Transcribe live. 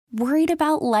Worried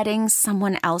about letting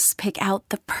someone else pick out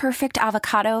the perfect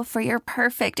avocado for your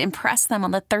perfect impress them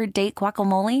on the third date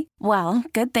guacamole? Well,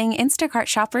 good thing Instacart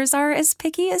shoppers are as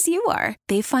picky as you are.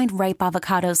 They find ripe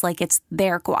avocados like it's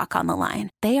their guac on the line.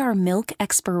 They are milk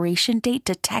expiration date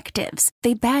detectives.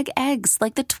 They bag eggs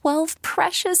like the 12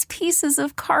 precious pieces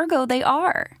of cargo they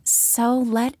are. So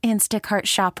let Instacart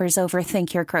shoppers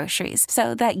overthink your groceries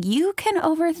so that you can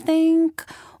overthink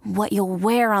what you'll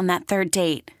wear on that third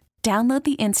date. Download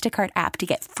the Instacart app to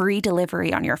get free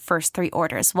delivery on your first 3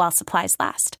 orders while supplies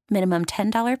last. Minimum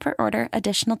 $10 per order.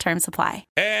 Additional terms apply.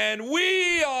 And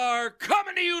we are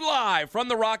coming to you live from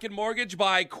the Rocket Mortgage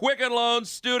by Quicken Loans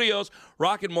Studios.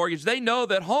 Rocket Mortgage, they know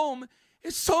that home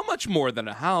is so much more than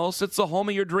a house. It's the home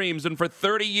of your dreams. And for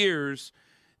 30 years,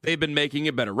 they've been making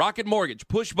it better. Rocket Mortgage,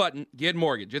 push button, get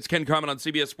mortgage. It's Ken Carman on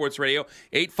CBS Sports Radio,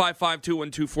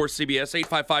 855-2124-CBS,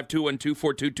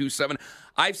 855-212-4227.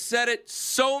 I've said it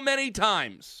so many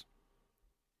times.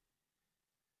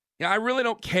 Yeah, I really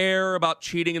don't care about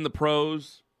cheating in the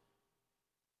pros.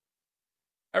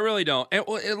 I really don't. And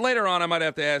later on, I might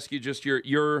have to ask you just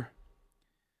your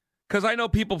because I know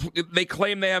people, they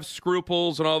claim they have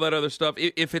scruples and all that other stuff.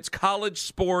 If it's college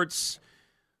sports,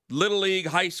 Little League,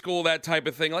 high school, that type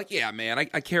of thing, like, yeah, man,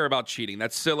 I care about cheating.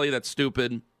 That's silly. That's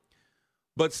stupid.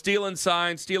 But stealing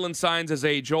signs is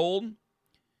age old.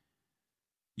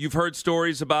 You've heard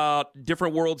stories about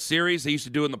different World Series they used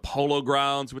to do in the Polo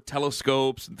Grounds with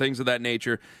telescopes and things of that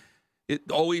nature.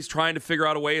 Always trying to figure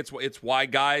out a way. It's why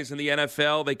guys in the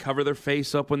NFL, they cover their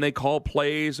face up when they call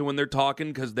plays and when they're talking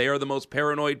because they are the most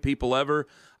paranoid people ever.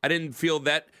 I didn't feel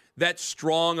that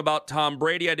strong about Tom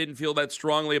Brady. I didn't feel that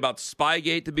strongly about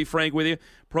Spygate, to be frank with you.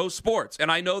 Pro sports. And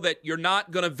I know that you're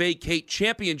not going to vacate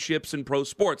championships in pro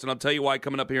sports, and I'll tell you why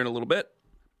coming up here in a little bit.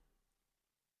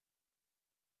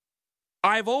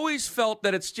 I've always felt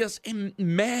that it's just,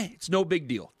 meh, it's no big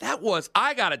deal.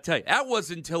 I got to tell you, that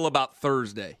was until about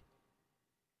Thursday.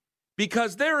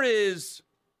 Because there is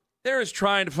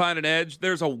trying to find an edge.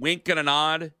 There's a wink and a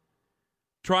nod.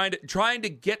 Trying to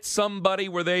get somebody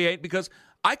where they ain't, because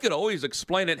I could always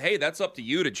explain it. Hey, that's up to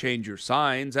you to change your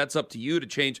signs. That's up to you to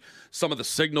change some of the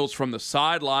signals from the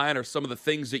sideline or some of the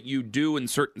things that you do in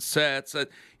certain sets.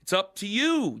 It's up to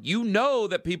you. You know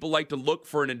that people like to look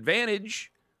for an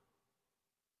advantage.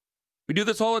 We do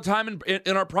this all the time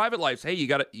in our private lives. Hey, you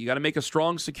got to make a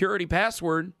strong security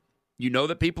password. You know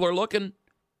that people are looking.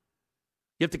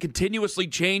 You have to continuously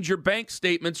change your bank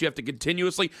statements. You have to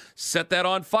continuously set that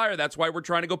on fire. That's why we're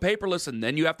trying to go paperless. And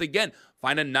then you have to, again,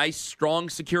 find a nice, strong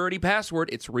security password.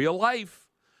 It's real life.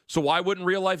 So why wouldn't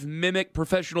real life mimic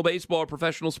professional baseball or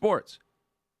professional sports?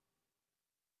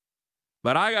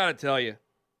 But I got to tell you,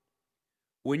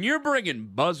 when you're bringing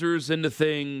buzzers into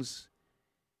things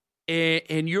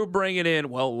and you're bringing in,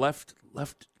 well, left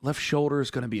shoulder is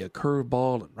going to be a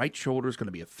curveball and right shoulder is going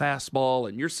to be a fastball,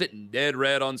 and you're sitting dead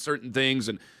red on certain things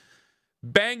and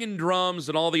banging drums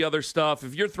and all the other stuff.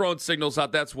 If you're throwing signals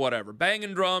out, that's whatever.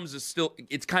 Banging drums is still,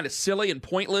 it's kind of silly and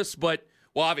pointless, but,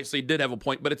 well, obviously it did have a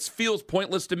point, but it feels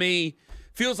pointless to me.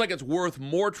 Feels like it's worth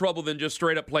more trouble than just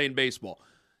straight up playing baseball.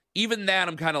 Even that,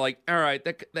 I'm kind of like, all right,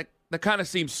 that kind of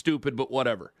seems stupid, but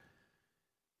whatever.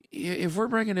 If we're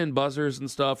bringing in buzzers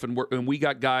and stuff and we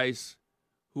got guys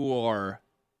who are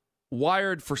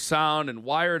wired for sound and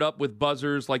wired up with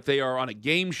buzzers like they are on a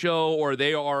game show or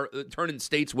they are turning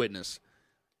state's witness,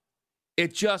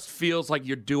 it just feels like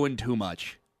you're doing too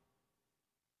much.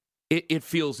 It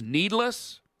feels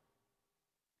needless.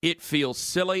 It feels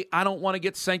silly. I don't want to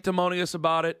get sanctimonious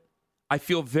about it. I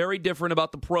feel very different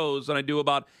about the pros than I do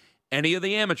about any of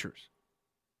the amateurs.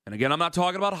 And again, I'm not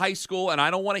talking about high school, and I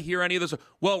don't want to hear any of this.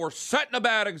 Well, we're setting a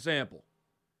bad example.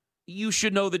 You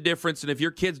should know the difference, and if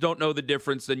your kids don't know the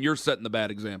difference, then you're setting the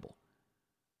bad example.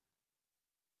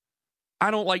 I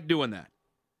don't like doing that,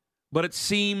 but it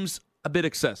seems a bit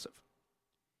excessive.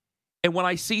 And when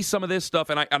I see some of this stuff,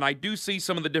 and I do see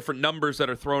some of the different numbers that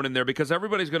are thrown in there, because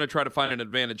everybody's going to try to find an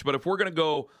advantage, but if we're going to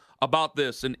go about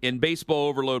this, and Baseball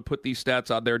Overload put these stats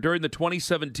out there, during the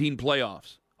 2017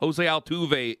 playoffs, Jose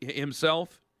Altuve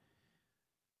himself,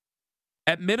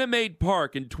 at Minute Maid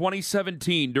Park in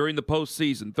 2017 during the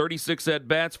postseason, 36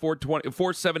 at-bats,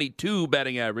 472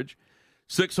 batting average,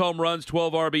 6 home runs,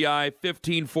 12 RBI,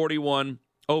 1541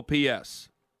 OPS.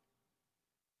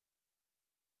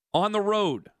 On the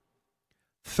road,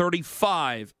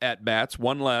 35 at-bats,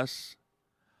 1 less,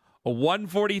 a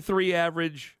 143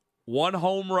 average, 1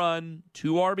 home run,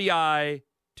 2 RBI,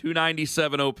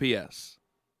 297 OPS.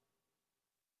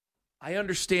 I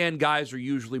understand guys are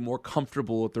usually more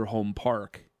comfortable at their home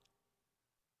park.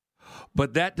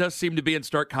 But that does seem to be in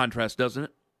stark contrast, doesn't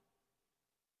it?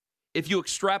 if you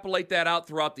extrapolate that out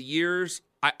throughout the years,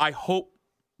 I hope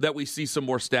that we see some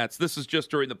more stats. This is just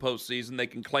during the postseason. They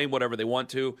can claim whatever they want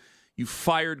to. You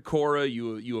fired Cora.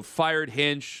 You have fired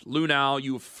Hinch, Lunau.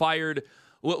 You have fired.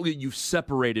 Well, you've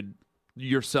separated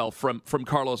yourself from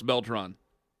Carlos Beltran.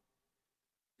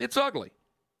 It's ugly.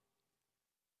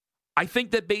 I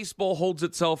think that baseball holds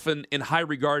itself in high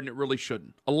regard, and it really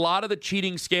shouldn't. A lot of the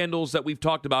cheating scandals that we've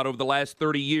talked about over the last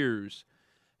 30 years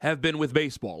have been with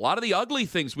baseball. A lot of the ugly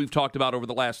things we've talked about over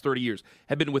the last 30 years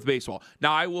have been with baseball.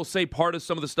 Now, I will say part of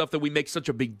some of the stuff that we make such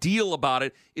a big deal about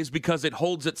it is because it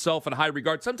holds itself in high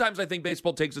regard. Sometimes I think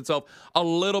baseball takes itself a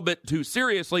little bit too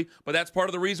seriously, but that's part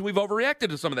of the reason we've overreacted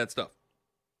to some of that stuff.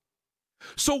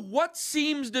 So what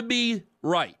seems to be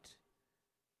right?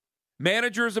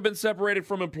 Managers have been separated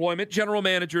from employment. General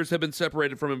managers have been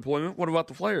separated from employment. What about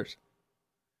the players?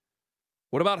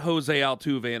 What about Jose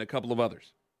Altuve and a couple of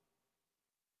others?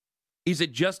 Is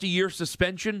it just a year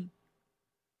suspension?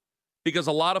 Because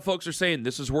a lot of folks are saying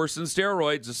this is worse than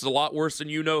steroids. This is a lot worse than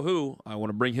you know who. I want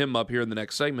to bring him up here in the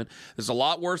next segment. This is a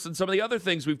lot worse than some of the other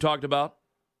things we've talked about.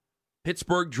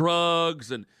 Pittsburgh drugs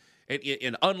and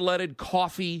unleaded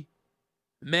coffee,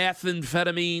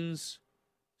 methamphetamines,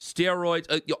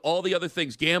 steroids, all the other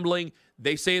things, gambling.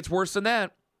 They say it's worse than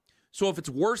that. So if it's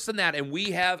worse than that and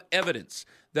we have evidence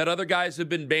that other guys have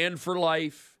been banned for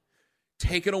life,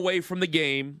 taken away from the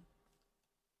game,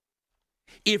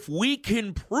 if we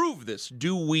can prove this,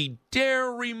 do we dare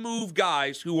remove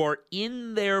guys who are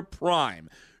in their prime?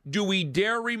 Do we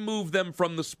dare remove them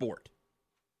from the sport?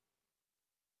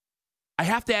 I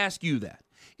have to ask you that.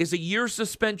 Is a year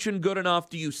suspension good enough?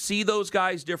 Do you see those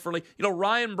guys differently? You know,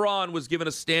 Ryan Braun was given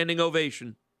a standing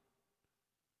ovation.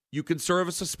 You can serve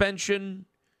a suspension.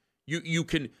 You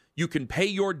can pay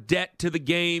your debt to the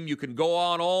game. You can go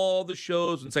on all the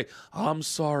shows and say, I'm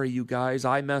sorry, you guys.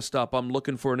 I messed up. I'm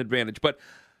looking for an advantage. But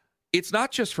it's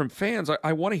not just from fans.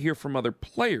 I want to hear from other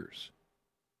players.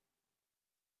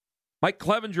 Mike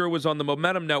Clevenger was on the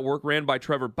Momentum Network, ran by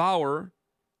Trevor Bauer.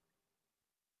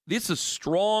 This is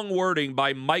strong wording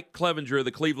by Mike Clevenger of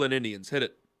the Cleveland Indians. Hit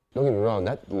it. Don't get me wrong.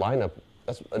 That lineup,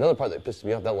 that's another part that pissed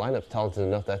me off. That lineup's talented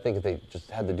enough that I think if they just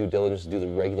had the due diligence to do the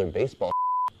regular baseball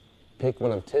pick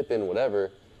when I'm tipping,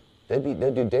 whatever, they'd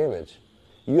do damage.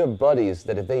 You have buddies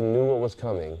that if they knew what was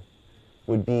coming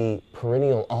would be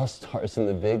perennial all-stars in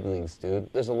the big leagues, dude.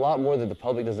 There's a lot more that the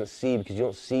public doesn't see because you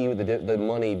don't see the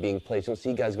money being placed. You don't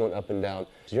see guys going up and down.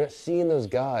 So you're not seeing those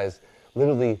guys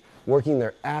literally working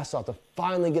their ass off to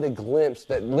finally get a glimpse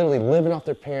that literally living off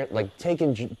their parent, like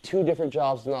taking 2 different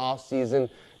jobs in the off season,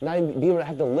 not even being able to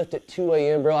have to lift at 2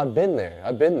 a.m., bro. I've been there.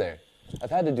 I've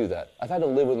had to do that. I've had to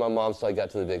live with my mom till I got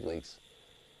to the big leagues.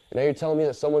 And now you're telling me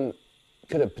that someone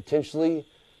could have potentially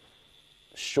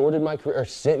shorted my career or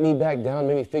sent me back down,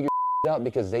 made me figure out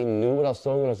because they knew what I was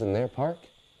throwing when I was in their park?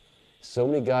 So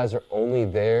many guys are only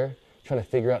there trying to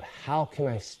figure out, how can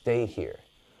I stay here?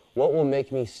 What will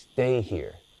make me stay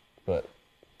here? But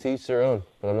to each their own.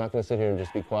 But I'm not going to sit here and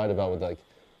just be quiet about with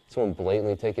someone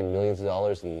blatantly taking millions of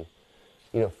dollars and,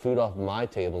 food off my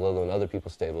table, let alone other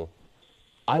people's table.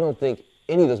 I don't think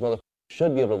any of those motherfuckers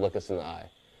should be able to look us in the eye.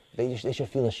 They should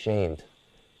feel ashamed.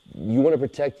 You want to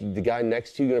protect the guy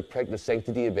next to you, you want to protect the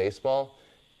sanctity of baseball.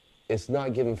 It's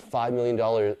not giving $5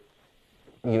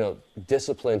 million,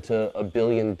 discipline to $1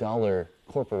 billion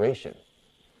corporation.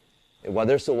 And while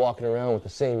they're still walking around with the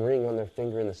same ring on their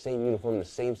finger, in the same uniform, in the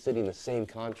same city, in the same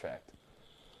contract.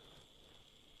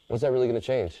 What's that really going to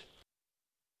change?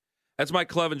 That's Mike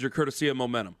Clevenger, courtesy of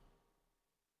Momentum.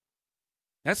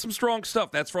 That's some strong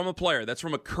stuff. That's from a player. That's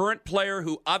from a current player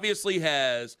who obviously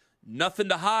has nothing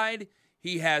to hide.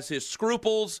 He has his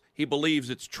scruples. He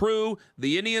believes it's true.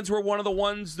 The Indians were one of the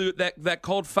ones that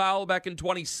called foul back in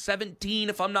 2017,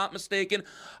 if I'm not mistaken,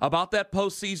 about that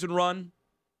postseason run.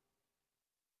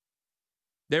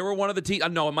 They were one of the teams.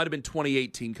 No, it might have been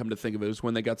 2018, come to think of it. It was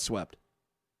when they got swept.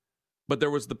 But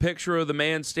there was the picture of the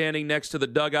man standing next to the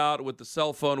dugout with the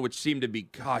cell phone, which seemed to be,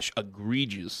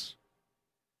 egregious.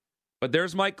 But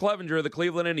there's Mike Clevenger of the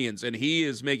Cleveland Indians, and he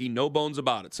is making no bones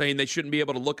about it, saying they shouldn't be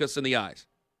able to look us in the eyes.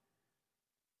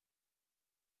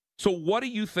 So what do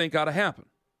you think ought to happen?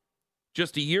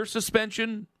 Just a year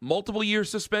suspension? Multiple year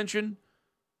suspension?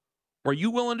 Are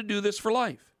you willing to do this for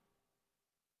life?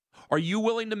 Are you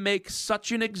willing to make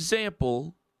such an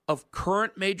example of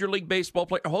current Major League Baseball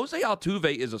player? Jose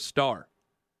Altuve is a star.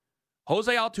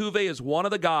 Jose Altuve is one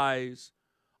of the guys.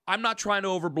 I'm not trying to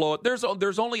overblow it.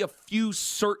 There's only a few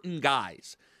certain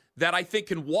guys that I think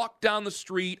can walk down the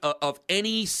street of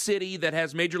any city that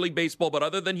has Major League Baseball, but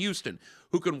other than Houston,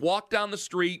 who can walk down the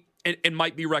street and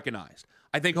might be recognized.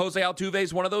 I think Jose Altuve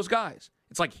is one of those guys.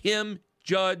 It's like him,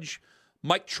 Judge,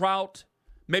 Mike Trout,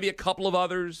 maybe a couple of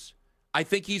others. I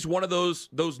think he's one of those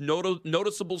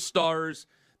noticeable stars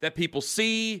that people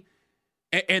see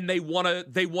and they want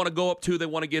to go up to. They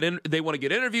want to get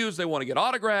interviews. They want to get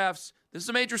autographs. This is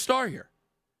a major star here.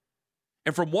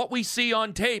 And from what we see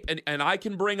on tape, and I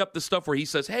can bring up the stuff where he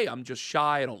says, hey, I'm just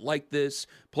shy, I don't like this.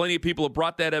 Plenty of people have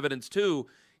brought that evidence too.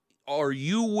 Are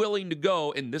you willing to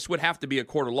go, and this would have to be a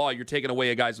court of law, you're taking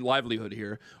away a guy's livelihood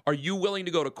here. Are you willing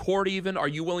to go to court even? Are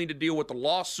you willing to deal with the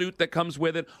lawsuit that comes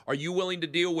with it? Are you willing to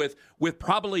deal with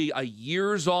probably a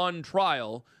years-on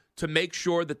trial to make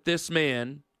sure that this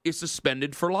man is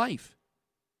suspended for life?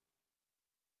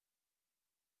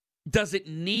 Does it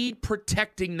need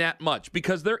protecting that much?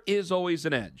 Because there is always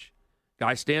an edge.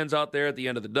 Guy stands out there at the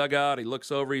end of the dugout. He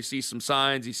looks over. He sees some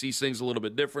signs. He sees things a little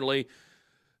bit differently.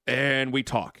 And we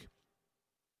talk.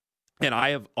 And I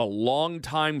have a long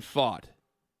time thought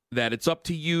that it's up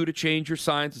to you to change your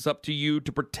signs. It's up to you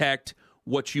to protect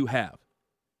what you have.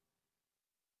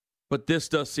 But this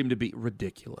does seem to be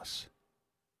ridiculous.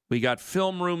 We got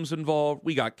film rooms involved.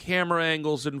 We got camera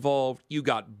angles involved. You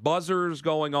got buzzers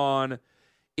going on.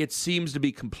 It seems to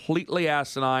be completely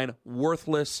asinine,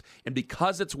 worthless, and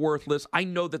because it's worthless, I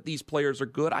know that these players are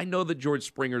good. I know that George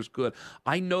Springer's good.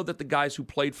 I know that the guys who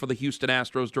played for the Houston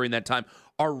Astros during that time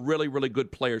are really, really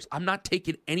good players. I'm not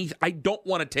taking any. I don't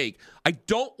want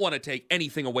to take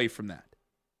anything away from that.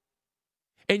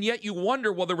 And yet you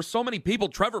wonder, well, there were so many people,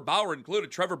 Trevor Bauer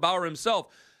included, Trevor Bauer himself,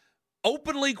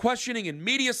 openly questioning in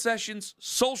media sessions,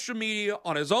 social media,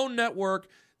 on his own network,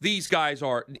 these guys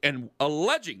are, and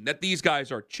alleging that these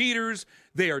guys are cheaters.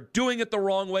 They are doing it the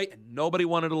wrong way, and nobody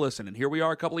wanted to listen. And here we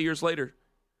are a couple of years later.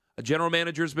 A general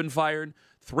manager has been fired.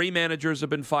 3 managers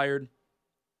have been fired.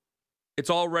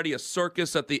 It's already a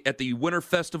circus at the Winter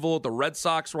Festival at the Red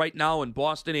Sox right now in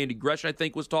Boston. Andy Gresh, I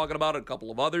think, was talking about it, a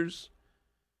couple of others.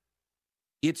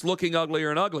 It's looking uglier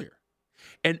and uglier.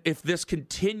 And if this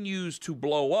continues to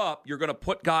blow up, you're going to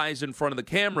put guys in front of the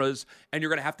cameras and you're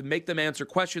going to have to make them answer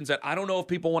questions that I don't know if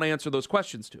people want to answer those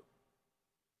questions to.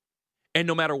 And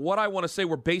no matter what I want to say,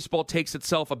 where baseball takes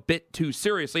itself a bit too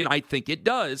seriously, and I think it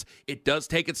does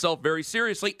take itself very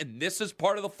seriously, and this is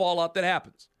part of the fallout that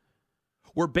happens.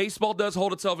 Where baseball does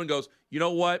hold itself and goes, you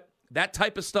know what? That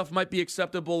type of stuff might be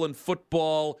acceptable in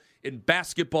football, in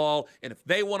basketball, and if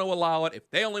they want to allow it, if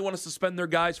they only want to suspend their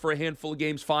guys for a handful of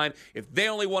games, fine. If they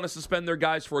only want to suspend their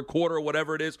guys for a quarter or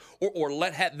whatever it is, or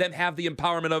let them have the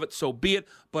empowerment of it, so be it.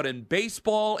 But in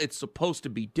baseball, it's supposed to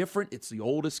be different. It's the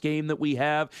oldest game that we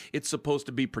have. It's supposed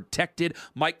to be protected.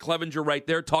 Mike Clevenger right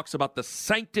there talks about the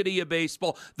sanctity of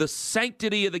baseball, the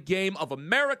sanctity of the game, of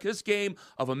America's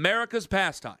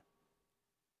pastime.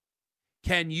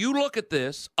 Can you look at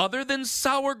this other than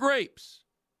sour grapes?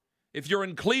 If you're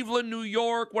in Cleveland, New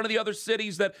York, one of the other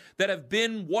cities that have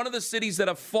been one of the cities that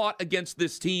have fought against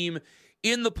this team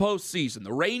in the postseason,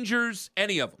 the Rangers,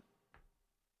 any of them.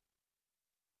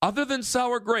 Other than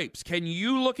sour grapes, can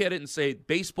you look at it and say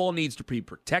baseball needs to be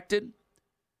protected?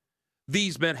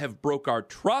 These men have broke our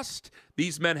trust.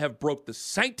 These men have broke the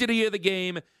sanctity of the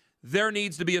game. There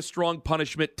needs to be a strong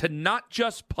punishment to not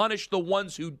just punish the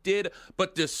ones who did,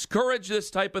 but discourage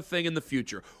this type of thing in the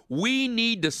future. We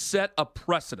need to set a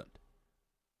precedent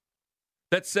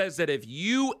that says that if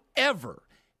you ever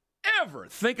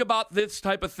think about this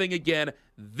type of thing again,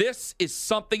 this is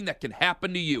something that can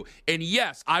happen to you. And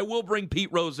yes, I will bring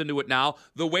Pete Rose into it now,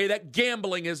 the way that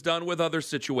gambling is done with other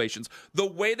situations, the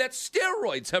way that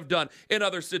steroids have done in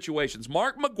other situations.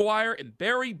 Mark McGwire and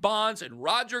Barry Bonds and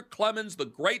Roger Clemens, the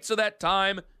greats of that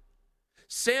time,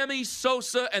 Sammy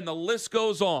Sosa, and the list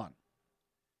goes on.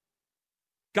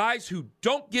 Guys who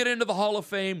don't get into the Hall of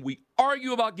Fame, we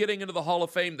argue about getting into the Hall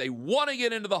of Fame. They want to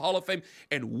get into the Hall of Fame,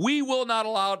 and we will not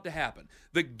allow it to happen.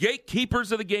 The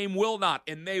gatekeepers of the game will not,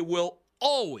 and they will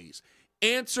always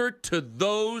answer to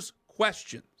those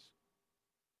questions.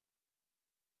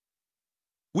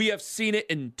 We have seen it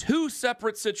in 2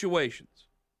 separate situations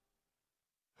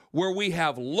where we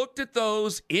have looked at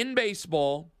those in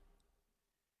baseball,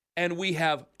 and we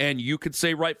have, and you could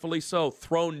say rightfully so,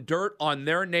 thrown dirt on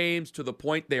their names to the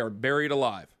point they are buried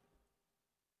alive.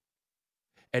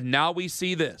 And now we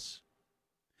see this.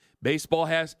 Baseball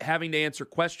having to answer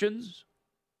questions.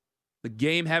 The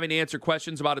game having to answer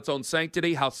questions about its own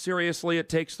sanctity, how seriously it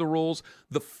takes the rules,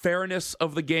 the fairness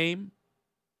of the game.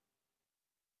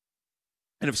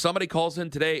 And if somebody calls in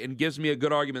today and gives me a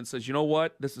good argument and says, you know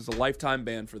what, this is a lifetime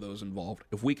ban for those involved.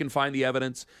 If we can find the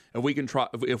evidence,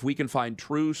 if we can find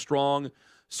true, strong,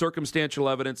 circumstantial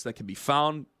evidence that can be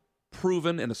found,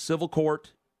 proven in a civil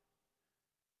court,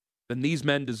 then these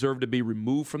men deserve to be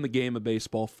removed from the game of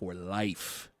baseball for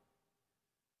life.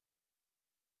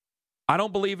 I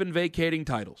don't believe in vacating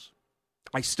titles.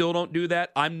 I still don't do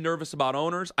that. I'm nervous about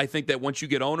owners. I think that once you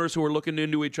get owners who are looking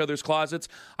into each other's closets,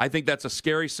 I think that's a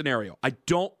scary scenario. I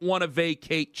don't want to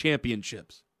vacate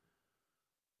championships.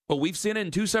 But we've seen it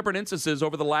in two separate instances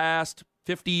over the last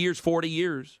 50 years, 40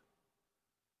 years,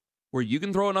 where you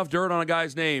can throw enough dirt on a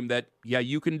guy's name that, yeah,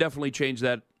 you can definitely change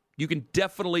that. You can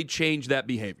definitely change that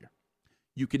behavior.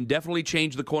 You can definitely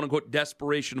change the quote-unquote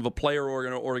desperation of a player or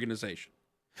an organization.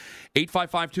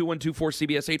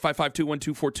 855-212-4CBS,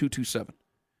 855-212-4227.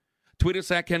 Tweet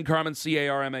us at Ken Carman,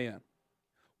 C-A-R-M-A-N.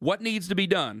 What needs to be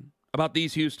done about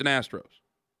these Houston Astros?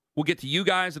 We'll get to you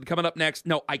guys, and coming up next,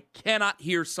 no, I cannot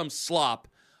hear some slop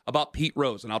about Pete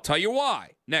Rose, and I'll tell you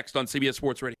why next on CBS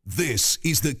Sports Radio. This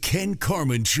is the Ken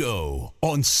Carman Show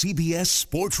on CBS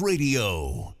Sports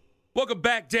Radio. Welcome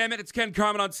back, damn it. It's Ken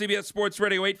Carman on CBS Sports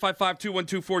Radio,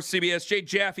 855-212-4CBS. Jay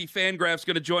Jaffe, Fangraph's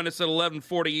going to join us at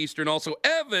 11:40 Eastern. Also,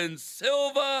 Evan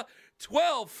Silva,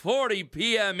 12:40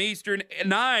 p.m. Eastern,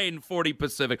 9:40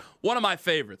 Pacific. One of my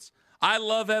favorites. I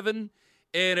love Evan,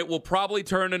 and it will probably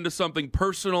turn into something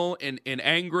personal and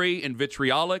angry and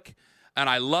vitriolic. And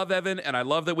I love Evan, and I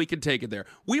love that we can take it there.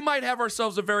 We might have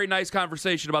ourselves a very nice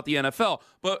conversation about the NFL,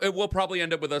 but it will probably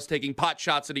end up with us taking pot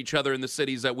shots at each other in the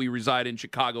cities that we reside in,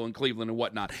 Chicago and Cleveland and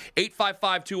whatnot.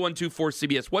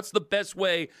 855-212-4CBS. What's the best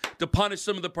way to punish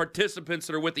some of the participants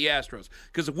that are with the Astros?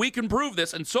 Because if we can prove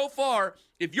this, and so far,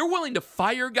 if you're willing to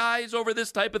fire guys over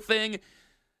this type of thing,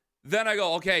 then I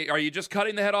go, okay, are you just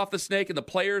cutting the head off the snake and the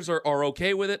players are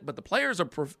okay with it? But the players are,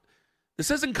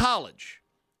 this isn't college.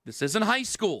 This isn't high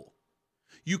school.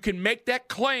 You can make that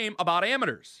claim about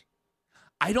amateurs.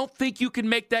 I don't think you can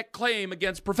make that claim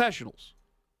against professionals.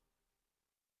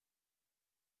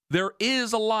 There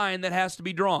is a line that has to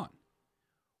be drawn.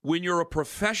 When you're a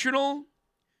professional,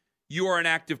 you are an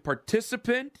active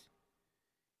participant.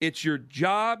 It's your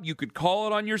job. You could call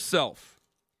it on yourself.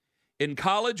 In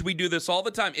college, we do this all the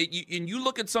time. And you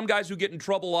look at some guys who get in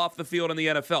trouble off the field in the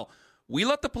NFL. We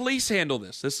let the police handle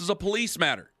this. This is a police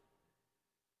matter.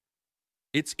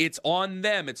 It's on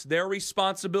them. It's their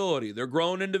responsibility. They're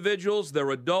grown individuals. They're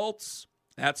adults.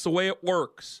 That's the way it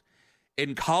works.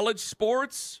 In college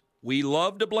sports, we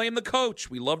love to blame the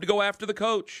coach. We love to go after the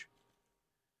coach.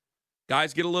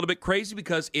 Guys get a little bit crazy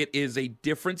because it is a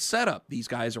different setup. These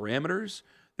guys are amateurs.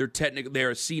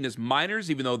 They're seen as minors,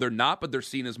 even though they're not, but they're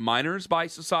seen as minors by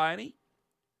society.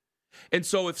 And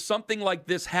so if something like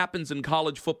this happens in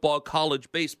college football,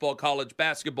 college baseball, college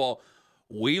basketball,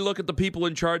 we look at the people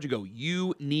in charge and go,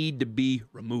 you need to be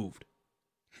removed.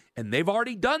 And they've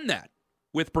already done that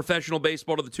with professional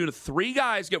baseball to the tune of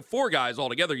four guys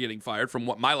altogether getting fired from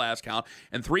what my last count,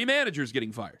 and 3 managers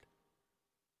getting fired.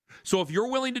 So if you're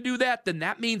willing to do that, then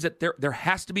that means that there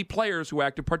has to be players who are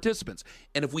active participants.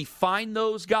 And if we find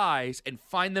those guys and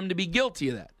find them to be guilty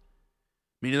of that,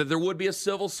 meaning that there would be a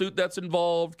civil suit that's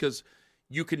involved because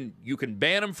you can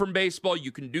ban them from baseball.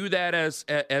 You can do that as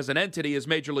an entity, as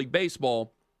Major League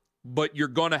Baseball, but you're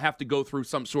going to have to go through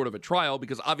some sort of a trial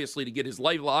because obviously to get his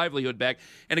livelihood back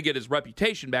and to get his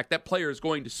reputation back, that player is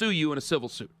going to sue you in a civil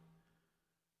suit.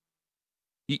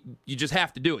 You just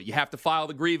have to do it. You have to file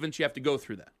the grievance. You have to go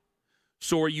through that.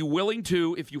 So are you willing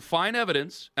to, if you find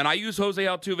evidence, and I use Jose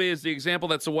Altuve as the example,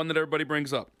 that's the one that everybody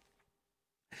brings up.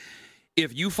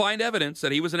 If you find evidence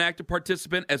that he was an active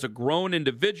participant as a grown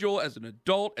individual, as an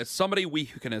adult, as somebody we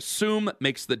can assume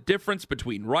makes the difference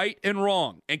between right and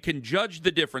wrong and can judge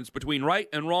the difference between right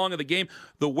and wrong of the game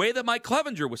the way that Mike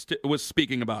Clevenger was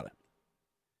speaking about it,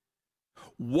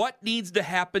 what needs to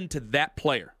happen to that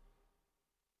player?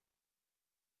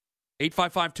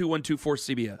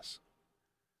 855-212-4CBS.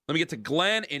 Let me get to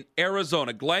Glenn in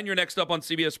Arizona. Glenn, you're next up on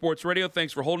CBS Sports Radio.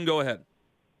 Thanks for holding. Go ahead.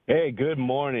 Hey, good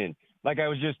morning. Like I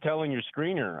was just telling your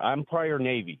screener, I'm prior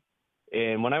Navy.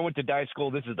 And when I went to dive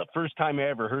school, this is the first time I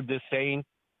ever heard this saying,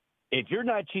 if you're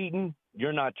not cheating,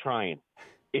 you're not trying.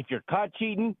 If you're caught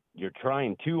cheating, you're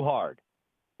trying too hard.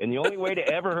 And the only way to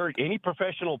ever hurt any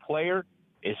professional player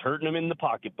is hurting them in the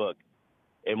pocketbook.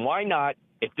 And why not?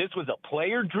 If this was a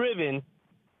player-driven,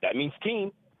 that means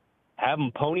team, have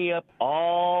them pony up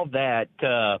all that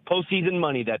postseason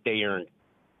money that they earned.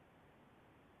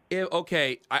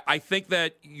 Okay, I think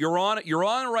that you're on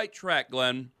the right track,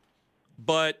 Glenn.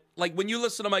 But like when you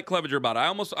listen to Mike Clevenger about it, I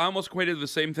almost equated the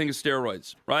same thing as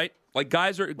steroids, right? Like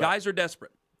guys are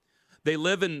desperate. They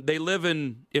live in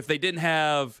if they didn't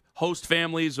have host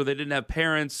families or they didn't have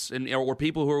parents or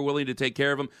people who are willing to take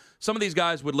care of them, some of these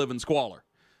guys would live in squalor.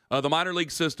 The minor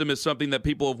league system is something that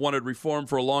people have wanted reform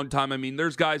for a long time. I mean,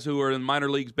 there's guys who are in minor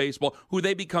leagues baseball who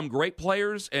they become great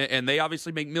players, and they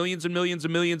obviously make millions and millions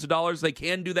and millions of dollars. They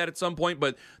can do that at some point,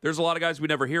 but there's a lot of guys we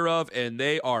never hear of, and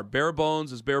they are bare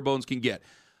bones as bare bones can get.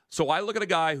 So I look at a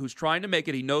guy who's trying to make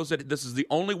it. He knows that this is the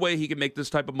only way he can make this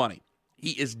type of money.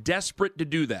 He is desperate to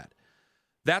do that.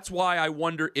 That's why I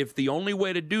wonder if the only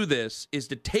way to do this is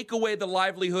to take away the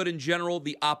livelihood in general,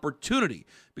 the opportunity.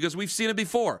 Because we've seen it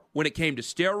before. When it came to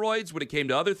steroids, when it came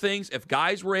to other things, if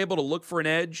guys were able to look for an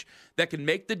edge that can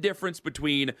make the difference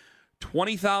between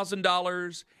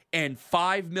 $20,000 and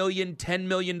 $5 million, $10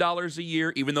 million a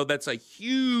year, even though that's a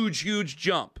huge, huge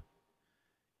jump,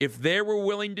 if they were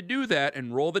willing to do that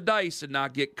and roll the dice and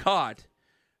not get caught,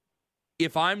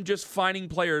 if I'm just finding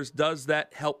players, does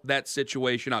that help that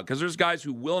situation out? Because there's guys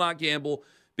who will not gamble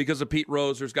because of Pete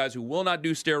Rose. There's guys who will not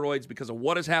do steroids because of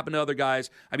what has happened to other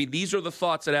guys. I mean, these are the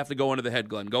thoughts that have to go into the head,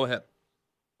 Glenn. Go ahead.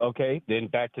 Okay, then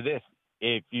back to this.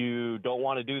 If you don't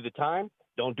want to do the time,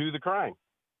 don't do the crime.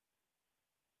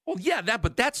 Well, yeah,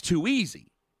 but that's too easy.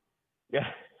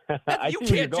 Yeah. You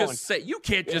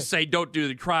can't just say don't do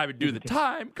the crime and do the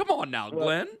time. Come on now,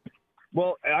 Glenn.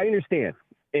 Well, I understand.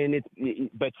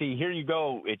 But see, here you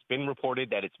go. It's been reported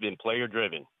that it's been player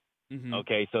driven. Mm-hmm.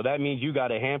 Okay, so that means you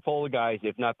got a handful of guys,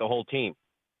 if not the whole team.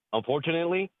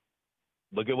 Unfortunately,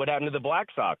 look at what happened to the Black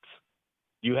Sox.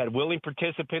 You had willing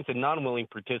participants and non-willing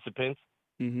participants,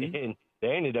 and they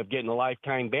ended up getting a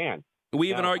lifetime ban. We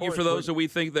even argue for those that we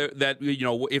think that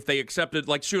if they accepted,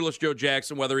 like Shoeless Joe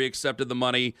Jackson, whether he accepted the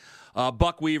money.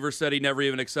 Buck Weaver said he never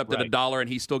even accepted $1 and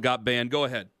he still got banned. Go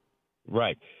ahead.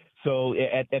 Right. So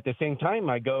at the same time,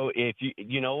 I go, if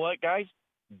you know what, guys,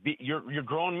 you're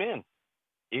grown men.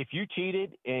 If you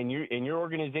cheated and you're in your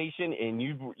organization and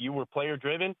you were player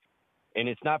driven, and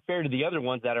it's not fair to the other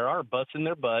ones that are busting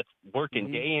their butts, working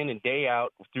day in and day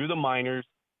out through the minors,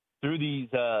 through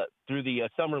the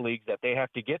summer leagues that they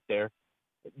have to get there.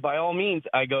 By all means,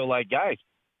 I go like, guys,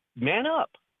 man up.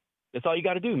 That's all you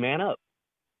got to do, man up.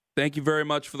 Thank you very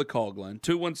much for the call, Glenn.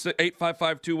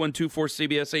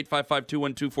 855-2124-CBS,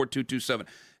 855-212-4227. If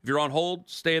you're on hold,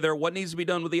 stay there. What needs to be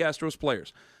done with the Astros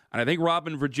players? And I think Rob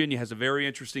in Virginia has a very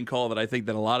interesting call that I think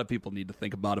that a lot of people need to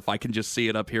think about, if I can just see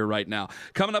it up here right now.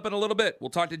 Coming up in a little bit, we'll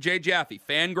talk to Jay Jaffe.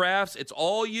 Fangraphs, it's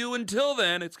all you until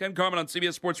then. It's Ken Carman on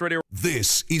CBS Sports Radio.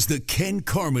 This is the Ken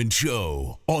Carman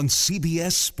Show on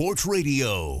CBS Sports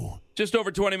Radio. Just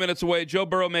over 20 minutes away, Joe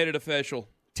Burrow made it official.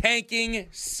 Tanking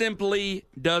simply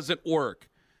doesn't work.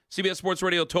 CBS Sports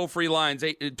Radio toll-free line,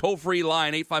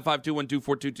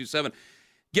 855-212-4227.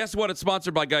 Guess what? It's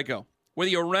sponsored by Geico.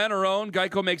 Whether you rent or own,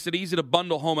 Geico makes it easy to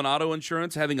bundle home and auto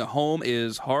insurance. Having a home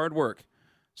is hard work.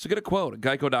 So get a quote at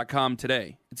geico.com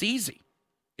today. It's easy.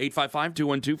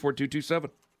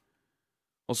 855-212-4227.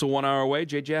 Also 1 hour away,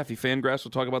 Jay Jaffe, Fangraphs,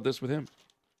 will talk about this with him.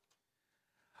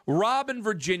 Rob in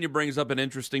Virginia brings up an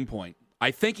interesting point.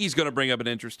 I think he's going to bring up an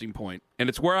interesting point, and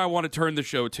it's where I want to turn the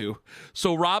show to.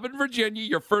 So, Rob in Virginia,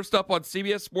 you're first up on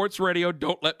CBS Sports Radio.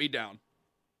 Don't let me down.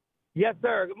 Yes,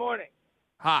 sir. Good morning.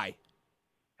 Hi.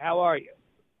 How are you?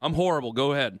 I'm horrible.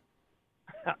 Go ahead.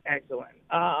 Excellent.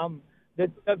 The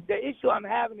issue I'm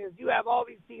having is you have all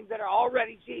these teams that are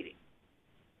already cheating,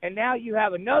 and now you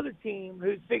have another team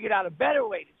who's figured out a better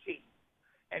way to cheat,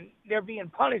 and they're being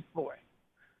punished for it.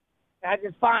 I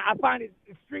find it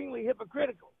extremely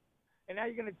hypocritical. And now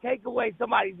you're going to take away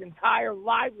somebody's entire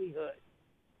livelihood.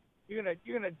 You're going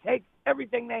to take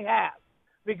everything they have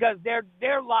because their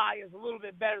lie is a little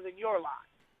bit better than your lie.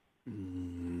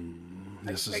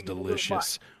 This is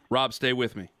delicious. Rob, stay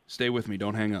with me. Stay with me.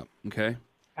 Don't hang up, okay?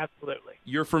 Absolutely.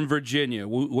 You're from Virginia.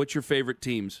 What's your favorite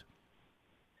teams?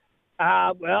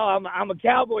 Well, I'm a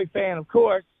Cowboy fan, of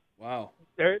course. Wow.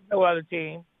 There's no other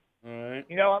team. All right.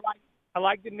 I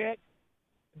like the Knicks.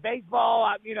 Baseball,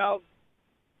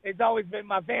 it's always been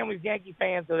my family's Yankee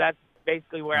fan, so that's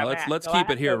basically where I'm at. Let's keep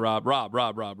it here, Rob. Rob.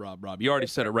 You already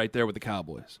said it right there with the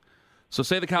Cowboys. So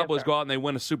say the Cowboys go out and they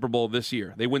win a Super Bowl this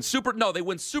year. They win Super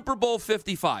Bowl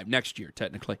 55 next year,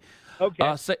 technically.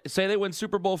 Okay. Say they win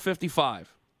Super Bowl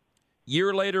 55.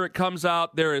 Year later, it comes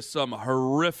out there is some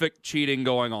horrific cheating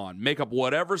going on. Make up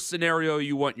whatever scenario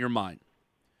you want in your mind.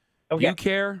 Okay. Do you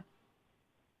care?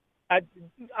 And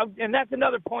that's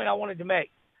another point I wanted to make.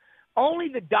 Only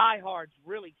the diehards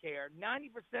really care.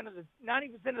 90% of the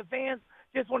fans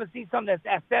just want to see something that's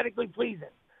aesthetically pleasing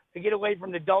to get away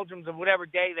from the doldrums of whatever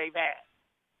day they've had.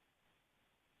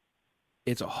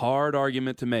 It's a hard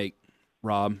argument to make,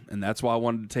 Rob, and that's why I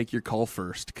wanted to take your call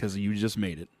first, because you just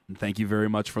made it. And thank you very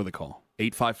much for the call.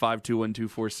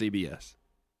 855-212-4CBS.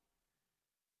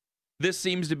 This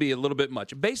seems to be a little bit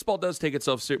much. Baseball does take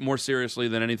itself more seriously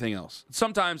than anything else.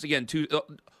 Sometimes, again,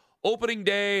 opening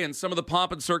day and some of the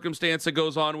pomp and circumstance that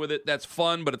goes on with it, that's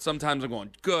fun, but sometimes I'm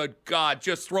going, good God,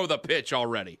 just throw the pitch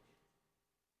already.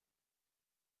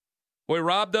 Boy,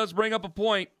 Rob does bring up a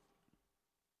point.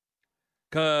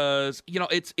 Because,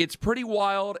 it's pretty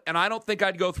wild, and I don't think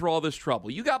I'd go through all this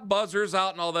trouble. You got buzzers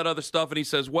out and all that other stuff, and he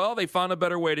says, well, they found a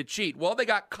better way to cheat. Well, they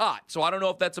got caught, so I don't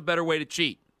know if that's a better way to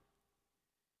cheat.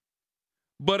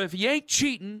 But if you ain't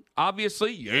cheating,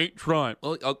 obviously, you ain't trying.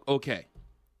 Well, okay.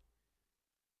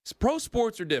 Pro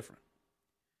sports are different.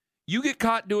 You get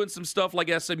caught doing some stuff like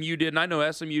SMU did, and I know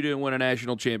SMU didn't win a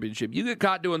national championship. You get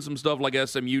caught doing some stuff like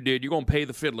SMU did, you're going to pay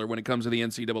the fiddler when it comes to the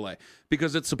NCAA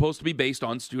because it's supposed to be based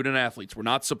on student athletes. We're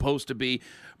not supposed to be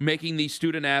making these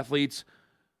student athletes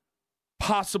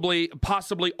possibly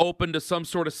open to some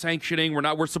sort of sanctioning.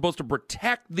 We're supposed to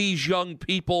protect these young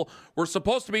people. We're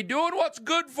supposed to be doing what's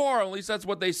good for them. At least that's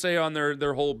what they say on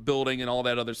their whole building and all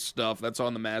that other stuff that's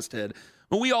on the masthead.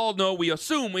 But we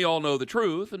assume we all know the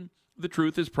truth, and the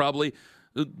truth is probably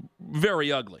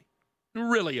very ugly,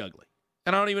 really ugly.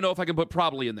 And I don't even know if I can put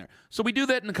probably in there. So we do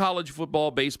that in college football,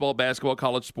 baseball, basketball,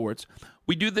 college sports.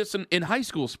 We do this in high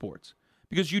school sports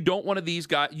because you don't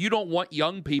want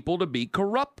young people to be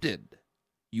corrupted.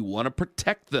 You want to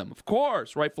protect them, of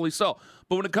course, rightfully so.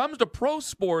 But when it comes to pro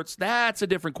sports, that's a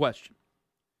different question.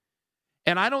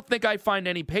 And I don't think I find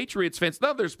any Patriots fans.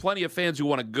 Now, there's plenty of fans who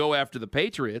want to go after the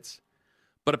Patriots.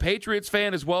 But a Patriots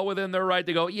fan is well within their right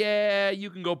to go, yeah, you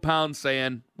can go pound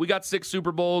sand. We got 6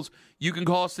 Super Bowls. You can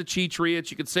call us the Cheatriots.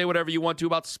 You can say whatever you want to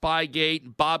about Spygate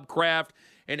and Bob Kraft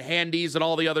and Handies and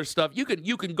all the other stuff. You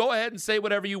can go ahead and say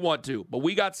whatever you want to. But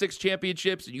we got 6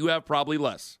 championships, and you have probably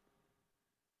less.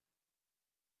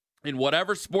 In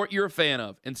whatever sport you're a fan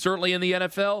of, and certainly in the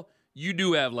NFL, you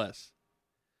do have less.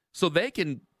 So they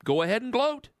can go ahead and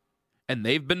gloat. And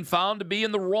they've been found to be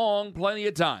in the wrong plenty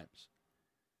of times.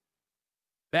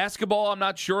 Basketball, I'm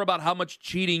not sure about how much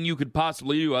cheating you could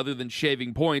possibly do other than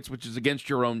shaving points, which is against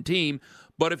your own team.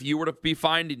 But if you were to be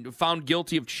found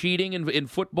guilty of cheating in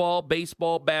football,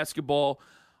 baseball, basketball,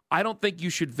 I don't think you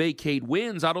should vacate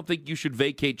wins. I don't think you should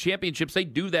vacate championships. They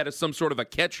do that as some sort of a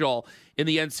catch-all in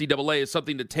the NCAA, as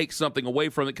something to take something away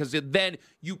from it, because then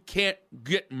you can't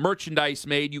get merchandise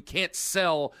made. You can't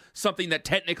sell something that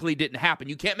technically didn't happen.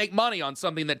 You can't make money on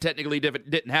something that technically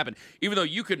didn't happen, even though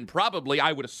you can probably,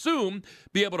 I would assume,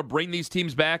 be able to bring these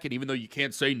teams back, and even though you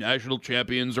can't say national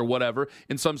champions or whatever,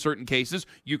 in some certain cases,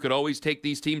 you could always take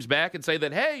these teams back and say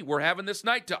that, hey, we're having this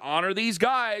night to honor these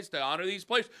guys, to honor these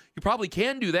players. You probably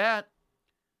can do that.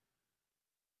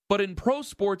 But in pro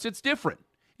sports, it's different.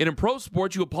 And in pro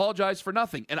sports, you apologize for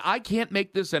nothing. And I can't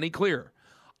make this any clearer.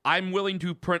 I'm willing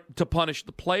to punish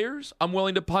the players. I'm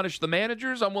willing to punish the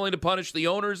managers. I'm willing to punish the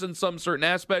owners in some certain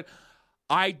aspect.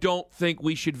 I don't think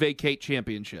we should vacate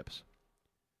championships.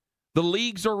 The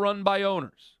leagues are run by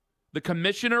owners. The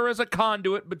commissioner is a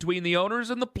conduit between the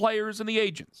owners and the players and the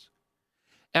agents.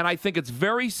 And I think it's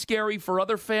very scary for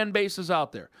other fan bases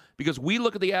out there because we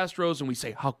look at the Astros and we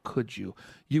say, how could you?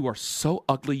 You are so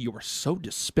ugly. You are so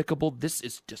despicable. This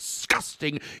is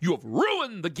disgusting. You have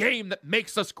ruined the game that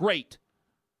makes us great.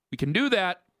 We can do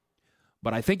that,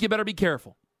 but I think you better be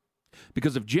careful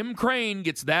because if Jim Crane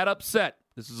gets that upset,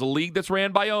 this is a league that's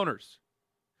ran by owners.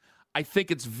 I think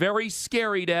it's very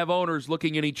scary to have owners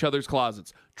looking in each other's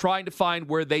closets, trying to find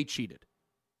where they cheated.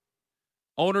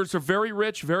 Owners are very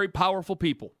rich, very powerful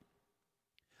people.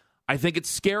 I think it's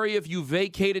scary if you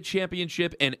vacate a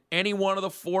championship in any one of the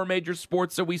 4 major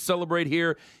sports that we celebrate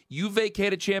here. You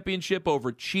vacate a championship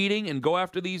over cheating and go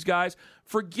after these guys.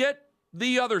 Forget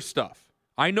the other stuff.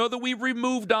 I know that we've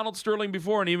removed Donald Sterling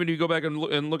before, and even if you go back and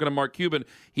look at Mark Cuban,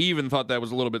 he even thought that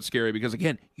was a little bit scary because,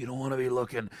 again, you don't want to be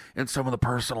looking in some of the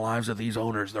personal lives of these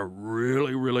owners. They're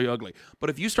really, really ugly. But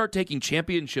if you start taking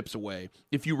championships away,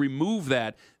 if you remove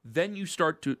that, then you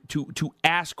start to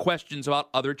ask questions about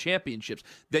other championships.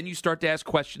 Then you start to ask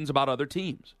questions about other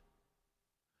teams.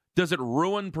 Does it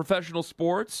ruin professional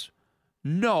sports?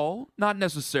 No, not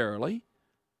necessarily.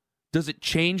 Does it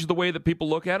change the way that people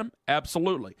look at them?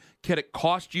 Absolutely. Can it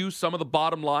cost you some of the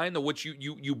bottom line, which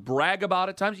you brag about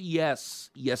at times? Yes.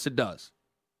 Yes, it does.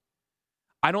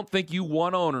 I don't think you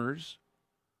want owners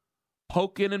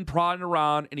poking and prodding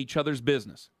around in each other's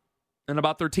business and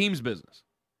about their team's business.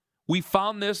 We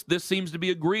found this seems to be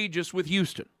egregious with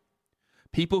Houston.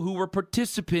 People who were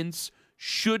participants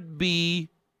should be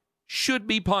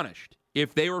punished.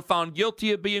 If they were found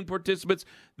guilty of being participants,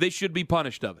 they should be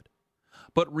punished of it.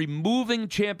 But removing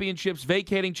championships,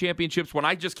 vacating championships, when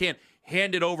I just can't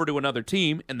hand it over to another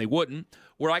team, and they wouldn't,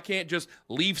 where I can't just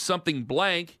leave something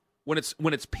blank when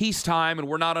it's peacetime and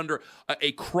we're not under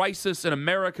a crisis in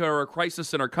America or a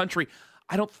crisis in our country,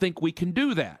 I don't think we can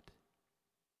do that.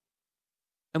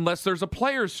 unless there's a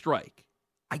player's strike.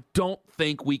 I don't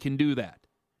think we can do that.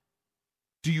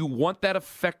 Do you want that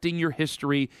affecting your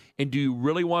history, and do you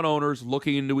really want owners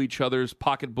looking into each other's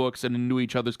pocketbooks and into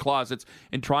each other's closets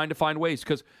and trying to find ways?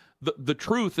 Because the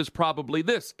truth is probably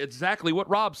this, exactly what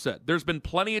Rob said. There's been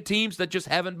plenty of teams that just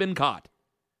haven't been caught,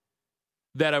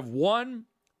 that have won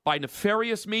by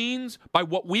nefarious means, by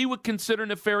what we would consider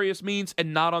nefarious means,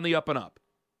 and not on the up and up.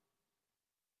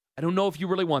 I don't know if you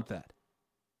really want that.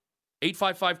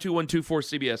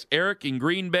 855-212-4CBS. Eric in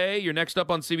Green Bay, you're next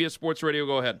up on CBS Sports Radio.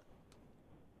 Go ahead.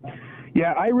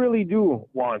 Yeah, I really do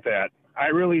want that. I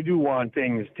really do want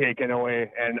things taken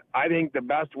away, and I think the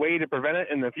best way to prevent it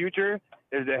in the future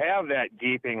is to have that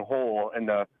gaping hole in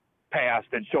the past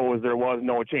that shows there was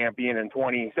no champion in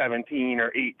 2017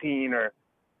 or 18 or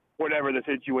whatever the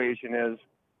situation is.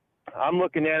 I'm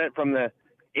looking at it from the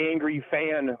angry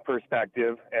fan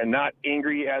perspective, and not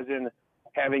angry as in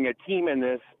having a team in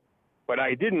this, but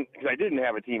I didn't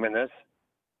have a team in this.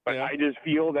 But yeah. I just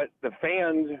feel that the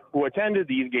fans who attended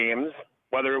these games,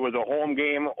 whether it was a home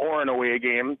game or an away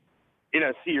game, in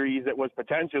a series that was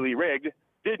potentially rigged,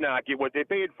 did not get what they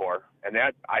paid for. And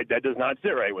that does not sit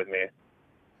right with me.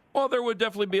 Well, there would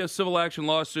definitely be a civil action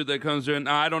lawsuit that comes in.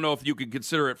 I don't know if you could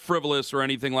consider it frivolous or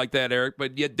anything like that, Eric,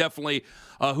 but yet definitely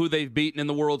who they've beaten in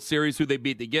the World Series, who they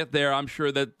beat to get there. I'm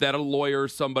sure that a lawyer or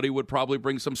somebody would probably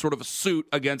bring some sort of a suit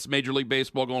against Major League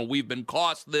Baseball going, we've been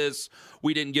cost this,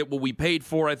 we didn't get what we paid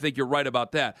for. I think you're right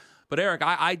about that. But, Eric,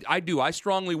 I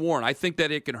strongly warn. I think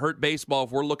that it can hurt baseball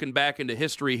if we're looking back into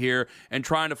history here and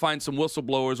trying to find some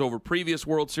whistleblowers over previous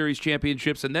World Series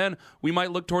championships, and then we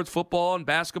might look towards football and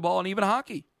basketball and even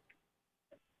hockey.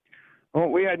 Well,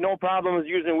 we had no problems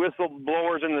using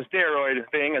whistleblowers in the steroid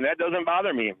thing, and that doesn't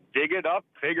bother me. Dig it up,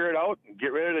 figure it out,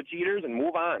 get rid of the cheaters, and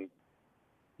move on.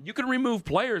 You can remove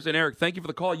players, and Eric, thank you for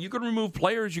the call. You can remove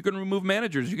players, you can remove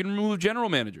managers, you can remove general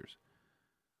managers.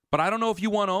 But I don't know if you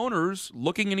want owners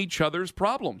looking at each other's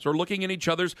problems or looking at each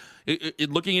other's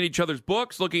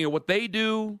books, looking at what they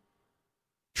do,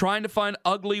 trying to find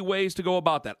ugly ways to go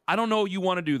about that. I don't know you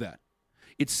want to do that.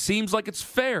 It seems like it's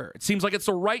fair. It seems like it's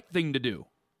the right thing to do.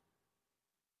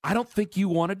 I don't think you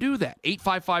want to do that.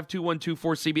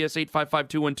 855-212-4CBS,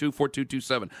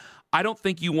 855-212-4227. I don't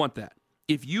think you want that.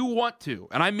 If you want to,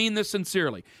 and I mean this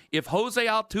sincerely, if Jose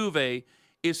Altuve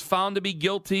is found to be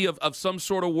guilty of some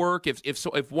sort of work,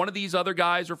 if one of these other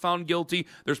guys are found guilty,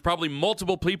 there's probably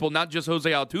multiple people, not just Jose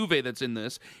Altuve, that's in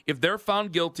this. If they're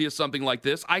found guilty of something like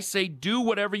this, I say do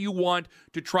whatever you want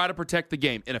to try to protect the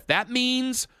game. And if that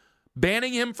means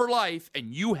banning him for life,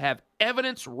 and you have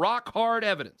evidence, rock-hard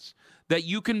evidence, that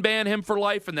you can ban him for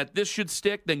life and that this should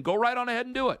stick, then go right on ahead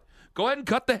and do it. Go ahead and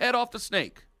cut the head off the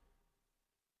snake.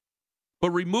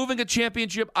 But removing a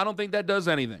championship, I don't think that does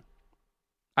anything.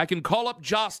 I can call up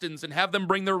Jostens and have them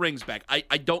bring their rings back.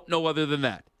 I don't know other than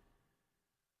that.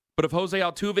 But if Jose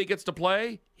Altuve gets to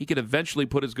play, he can eventually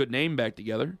put his good name back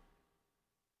together.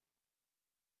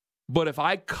 But if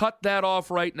I cut that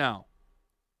off right now,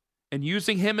 and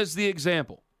using him as the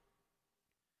example,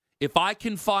 if I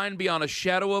can find beyond a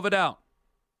shadow of a doubt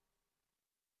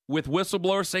with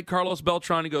whistleblowers, say Carlos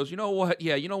Beltran, he goes, you know what?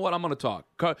 Yeah, you know what? I'm going to talk.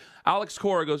 Alex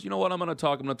Cora goes, you know what? I'm going to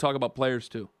talk. I'm going to talk about players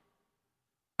too.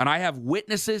 And I have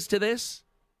witnesses to this,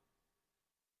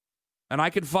 and I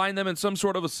can find them in some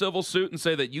sort of a civil suit and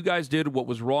say that you guys did what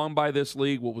was wrong by this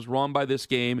league, what was wrong by this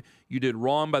game. You did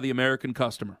wrong by the American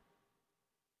customer.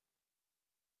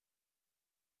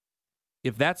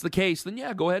 If that's the case, then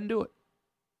yeah, go ahead and do it.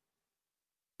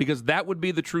 Because that would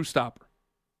be the true stopper.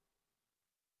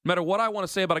 No matter what I want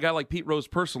to say about a guy like Pete Rose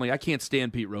personally, I can't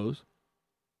stand Pete Rose.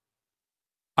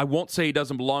 I won't say he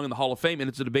doesn't belong in the Hall of Fame, and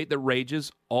it's a debate that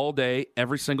rages all day,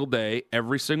 every single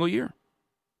year.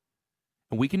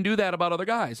 And we can do that about other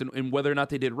guys, and whether or not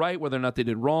they did right, whether or not they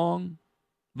did wrong,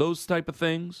 those type of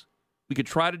things. We could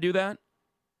try to do that.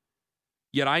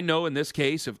 Yet I know in this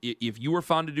case, if you were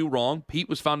found to do wrong, Pete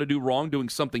was found to do wrong doing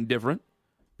something different,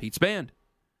 Pete's banned.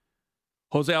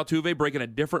 Jose Altuve breaking a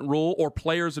different rule, or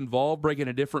players involved breaking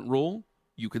a different rule,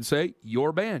 you can say,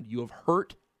 you're banned. You have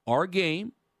hurt our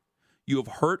game. You have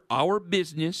hurt our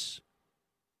business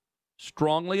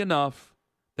strongly enough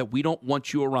that we don't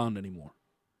want you around anymore.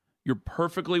 You're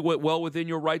perfectly well within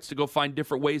your rights to go find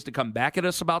different ways to come back at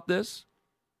us about this.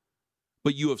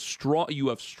 But you have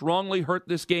strongly hurt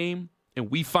this game, and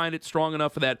we find it strong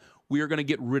enough that we are going to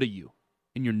get rid of you,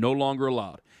 and you're no longer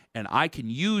allowed. And I can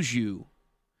use you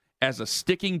as a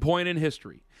sticking point in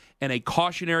history and a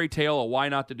cautionary tale of why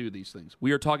not to do these things.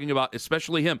 We are talking about,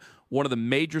 especially him, one of the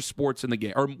major sports in the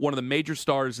game, or one of the major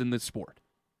stars in this sport.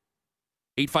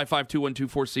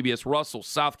 855-212-4CBS. Russell,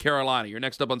 South Carolina. You're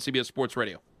next up on CBS Sports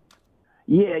Radio.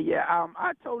 Yeah.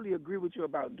 I totally agree with you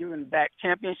about giving back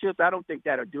championships. I don't think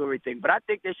that'll do everything, but I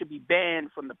think they should be banned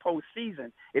from the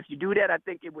postseason. If you do that, I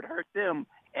think it would hurt them.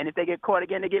 And if they get caught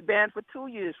again, they get banned for 2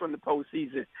 years from the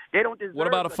postseason. They don't deserve. What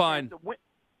about a fine? Well,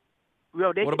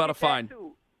 what about a fine?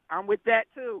 Too. I'm with that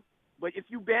too. But if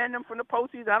you ban them from the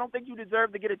postseason, I don't think you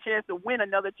deserve to get a chance to win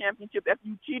another championship if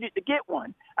you cheated to get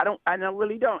one. I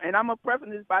really don't. And I'm gonna preface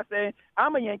this by saying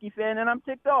I'm a Yankee fan and I'm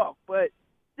ticked off. But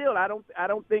still, I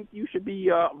don't think you should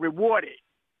be rewarded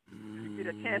to get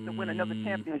a chance to win another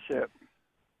championship.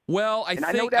 Well,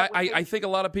 I think a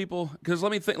lot of people, because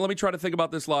let me try to think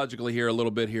about this logically here a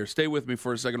little bit here. Stay with me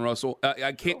for a second, Russell.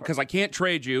 I can't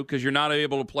trade you because you're not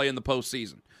able to play in the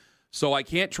postseason. So I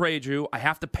can't trade you. I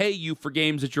have to pay you for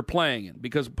games that you're playing in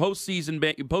because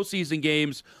postseason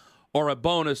games are a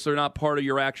bonus. They're not part of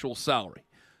your actual salary.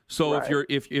 So right.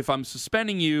 if I'm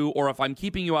suspending you or if I'm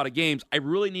keeping you out of games, I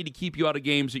really need to keep you out of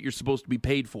games that you're supposed to be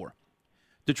paid for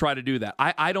to try to do that.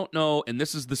 I don't know, and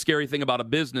this is the scary thing about a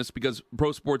business because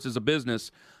pro sports is a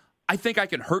business. I think I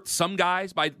can hurt some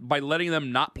guys by letting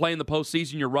them not play in the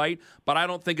postseason, you're right, but I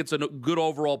don't think it's a good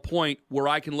overall point where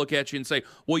I can look at you and say,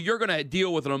 well, you're going to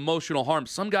deal with an emotional harm.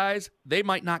 Some guys, they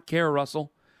might not care,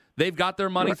 Russell. They've got their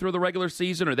money through the regular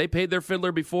season or they paid their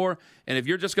fiddler before, and if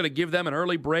you're just going to give them an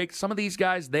early break, some of these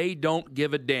guys, they don't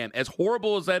give a damn. As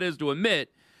horrible as that is to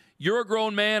admit, you're a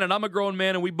grown man and I'm a grown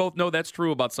man, and we both know that's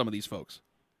true about some of these folks.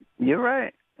 You're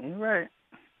right.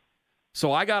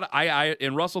 So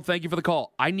and Russell, thank you for the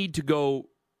call. I need to go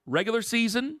regular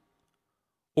season,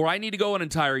 or I need to go an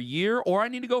entire year, or I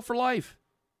need to go for life.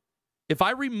 If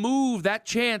I remove that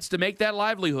chance to make that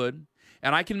livelihood,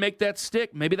 and I can make that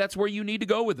stick, maybe that's where you need to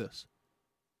go with this.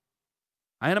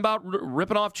 I ain't about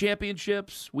ripping off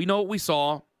championships. We know what we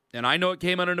saw, and I know it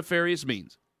came under nefarious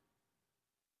means.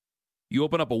 You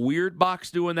open up a weird box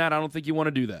doing that, I don't think you want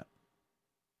to do that.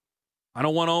 I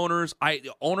don't want owners.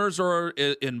 Owners are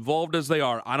involved as they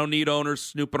are. I don't need owners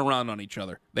snooping around on each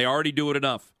other. They already do it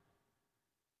enough.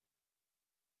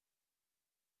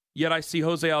 Yet I see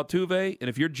Jose Altuve, and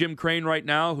if you're Jim Crane right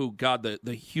now, who, God,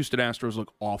 the Houston Astros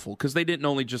look awful because they didn't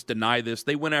only just deny this,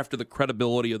 they went after the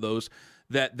credibility of those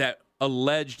that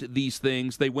alleged these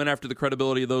things. They went after the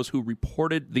credibility of those who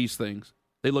reported these things.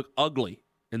 They look ugly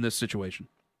in this situation.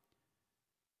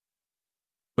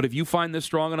 But if you find this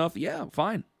strong enough, yeah,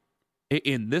 fine.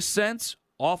 In this sense,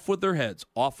 off with their heads,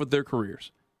 off with their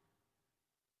careers.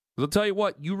 I'll tell you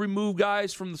what, you remove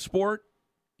guys from the sport,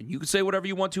 and you can say whatever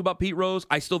you want to about Pete Rose.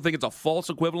 I still think it's a false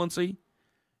equivalency.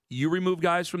 You remove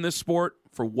guys from this sport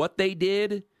for what they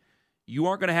did, you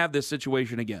aren't going to have this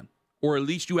situation again. Or at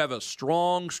least you have a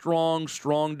strong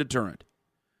deterrent.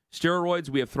 Steroids,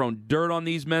 we have thrown dirt on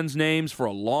these men's names for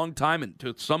a long time, and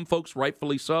to some folks,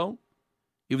 rightfully so.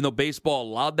 Even though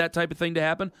baseball allowed that type of thing to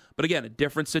happen. But again, a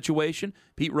different situation.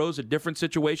 Pete Rose, a different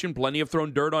situation. Plenty have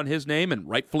thrown dirt on his name, and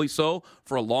rightfully so,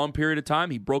 for a long period of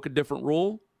time. He broke a different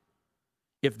rule.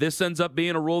 If this ends up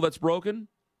being a rule that's broken,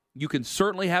 you can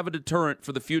certainly have a deterrent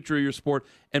for the future of your sport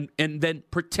and then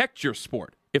protect your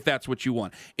sport if that's what you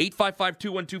want.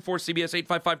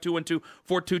 855-212-4CBS,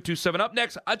 855-212-4227. Up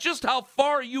next, just how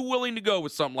far are you willing to go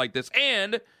with something like this?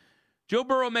 And Joe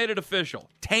Burrow made it official.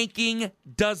 Tanking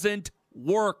doesn't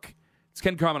work. It's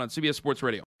Ken Carman on CBS Sports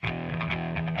Radio.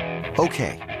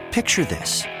 Okay, picture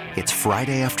this. It's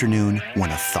Friday afternoon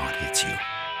when a thought hits you.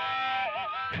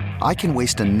 I can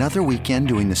waste another weekend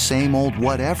doing the same old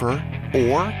whatever,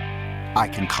 or I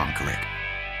can conquer it.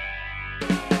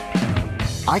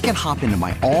 I can hop into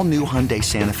my all-new Hyundai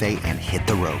Santa Fe and hit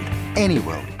the road. Any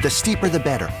road. The steeper, the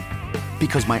better.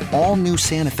 Because my all-new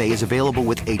Santa Fe is available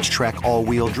with H-Track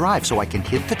all-wheel drive, so I can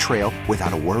hit the trail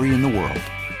without a worry in the world.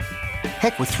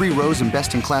 Heck, with 3 rows and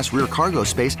best-in-class rear cargo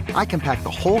space, I can pack the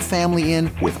whole family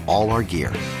in with all our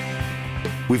gear.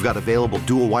 We've got available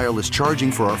dual wireless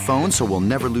charging for our phones, so we'll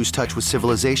never lose touch with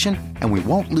civilization, and we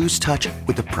won't lose touch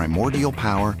with the primordial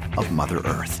power of Mother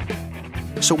Earth.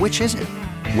 So which is it?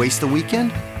 Waste the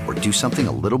weekend or do something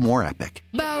a little more epic?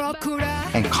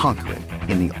 And conquer it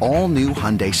in the all-new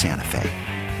Hyundai Santa Fe.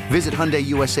 Visit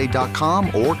HyundaiUSA.com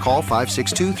or call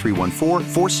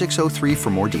 562-314-4603 for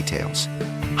more details.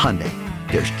 Hyundai,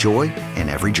 there's joy in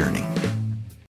every journey.